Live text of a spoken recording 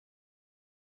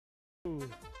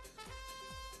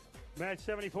Match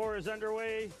 74 is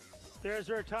underway. There's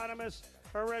our autonomous,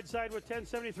 our red side with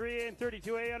 1073A and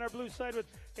 32A, on our blue side with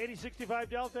 8065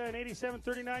 Delta and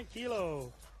 8739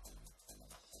 Kilo.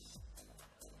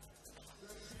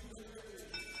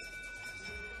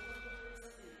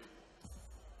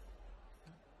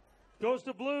 Goes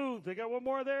to blue. They got one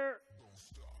more there.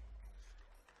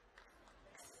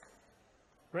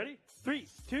 Ready? 3,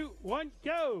 2, 1,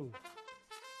 go.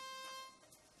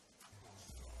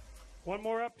 One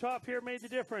more up top here made the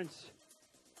difference.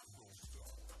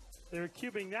 They were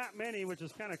cubing that many, which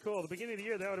is kind of cool. At the beginning of the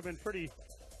year, that would have been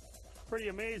pretty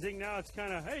amazing. Now it's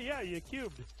kind of, hey, yeah, you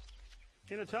cubed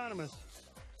in autonomous.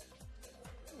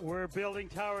 We're building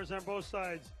towers on both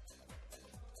sides.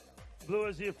 Blue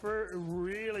is the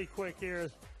really quick here.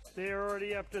 They are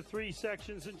already up to 3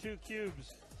 sections and 2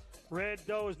 cubes. Red,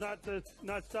 though, is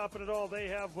not stopping at all. They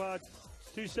have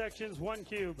 2 sections, 1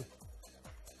 cube.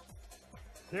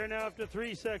 They're now up to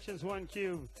 3 sections, 1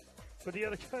 cube. But the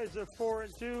other guys are 4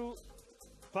 and 2,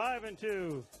 5 and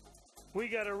 2. We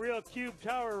got a real cube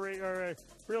tower race, or a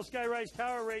real Skyrise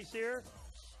tower race here.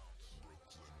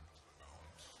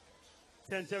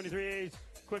 1073A's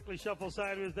quickly shuffle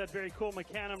sideways, that very cool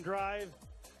Mecanum drive.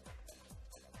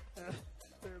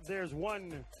 There's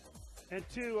 1 and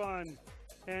 2 on,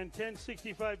 and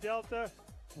 1065 Delta,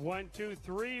 1, 2,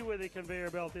 3 with a conveyor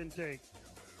belt intake.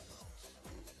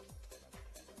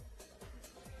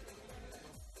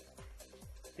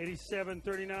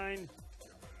 $87.39.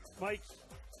 Mike's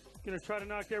gonna try to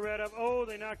knock that red up. Oh,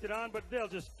 they knocked it on, but they'll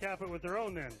just cap it with their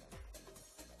own then.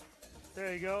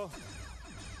 There you go.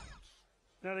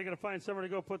 Now they're gonna find somewhere to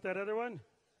go put that other one.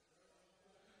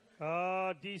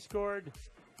 D-scored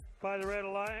by the Red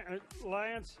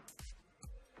Alliance.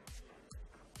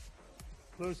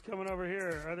 Blue's coming over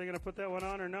here. Are they gonna put that one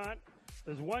on or not?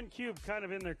 There's 1 cube kind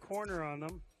of in their corner on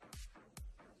them.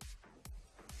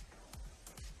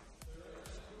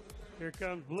 Here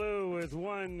comes blue with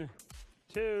 1,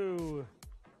 2.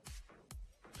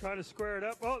 Trying to square it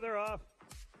up. Oh, they're off.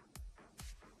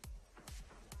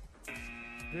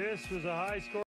 This was a high score.